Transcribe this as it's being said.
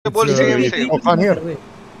बोल same Okan here.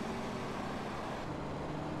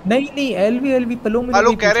 नहीं LV पलो मुझे पालो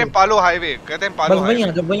वही कह रहे हैं, पूछो। पालो हाईवे कहते हैं, पालो बस वहीं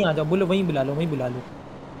हाईवे। आ जाओ बोलो, वहीं बुला लो, वहीं बुला लो।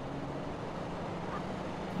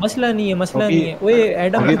 मसला नहीं अभी है। ओए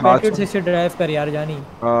एडम अभी तू बात पैट्रियट सुन। से ड्राइव कर यार जानी।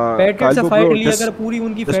 पैट्रियट से Kalbu फाइट bro, लिया कर, पूरी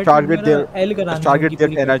उनकी just फैट जो target है ना their एल करानी है उनकी target their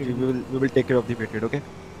पूरी energy. पैट्रियट की। We will take care of the Patriot, okay?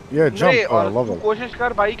 Yeah, नहीं, jump और तू level. कोशिश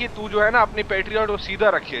कर भाई कि तू जो है ना अपनी पैट्रियट को सीधा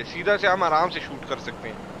रखे, सीधा से हम आराम से शूट कर सकते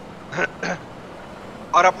हैं।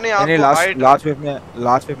 और अपने आप नहीं को लास्ट हाइट लास्ट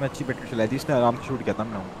वेव में अच्छी Patriot चलाई थी इसने, आराम से शूट किया था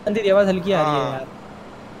हमने। अंदर आवाज हल्की आ रही है हाँ, यार।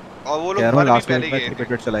 और वो कह लोग रहा हूँ मर भी लास्ट पहले वेव में गए अच्छी थे।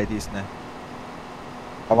 Patriot चलाई थी इसने।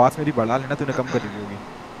 आवाज मेरी बढ़ा लेना, तूने कम करी होगी।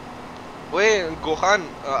 ओए गोखान,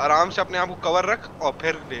 आराम से अपने आप को कवर रख और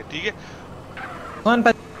फिर ले, ठीक है? कौन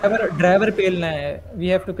पर ड्राइवर पेलना है। We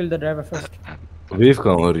have to kill the driver first. Wave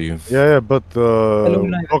कहाँ हो रही है? Yeah, but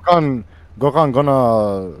Alumni. Gokhan gonna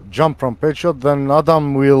jump from pit shot, then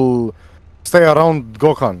Adam will stay around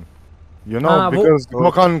Gokhan. You know, हाँ वो because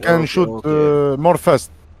Gokhan Okay, can okay, shoot okay. more fast,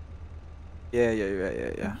 Yeah. yeah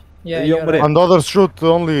ये you're उम्र right. है। and others shoot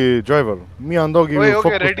only driver. Me and Doggy ओए will okay,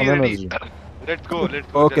 focus ready on ready, energy. Let's go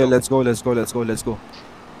Okay, चलो। let's go.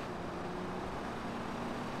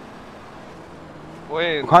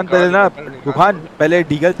 ओए दुकान पहले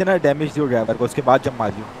Diggle से ना डैमेज दियो ड्राइवर को, उसके बाद जब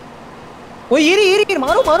मारियो। ओए ये रे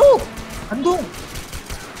मारो अंधो।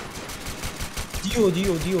 जियो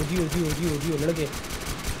लड़के।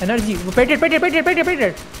 एनर्जी वो पेटेड।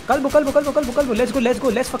 कल्बो let's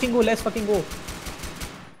go.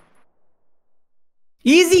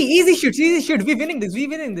 Easy shit. We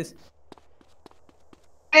winning this.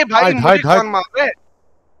 ए भाई मुझे hide. कौन मार रहा है?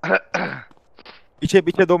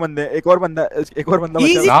 पीछे दो बंदे, एक और बंदा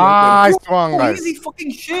Easy. बचा। Nice one, guys. Easy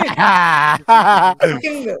fucking shit.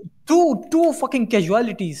 fucking two fucking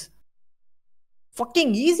casualties. Fucking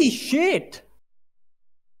easy shit.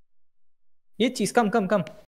 ये चीज कम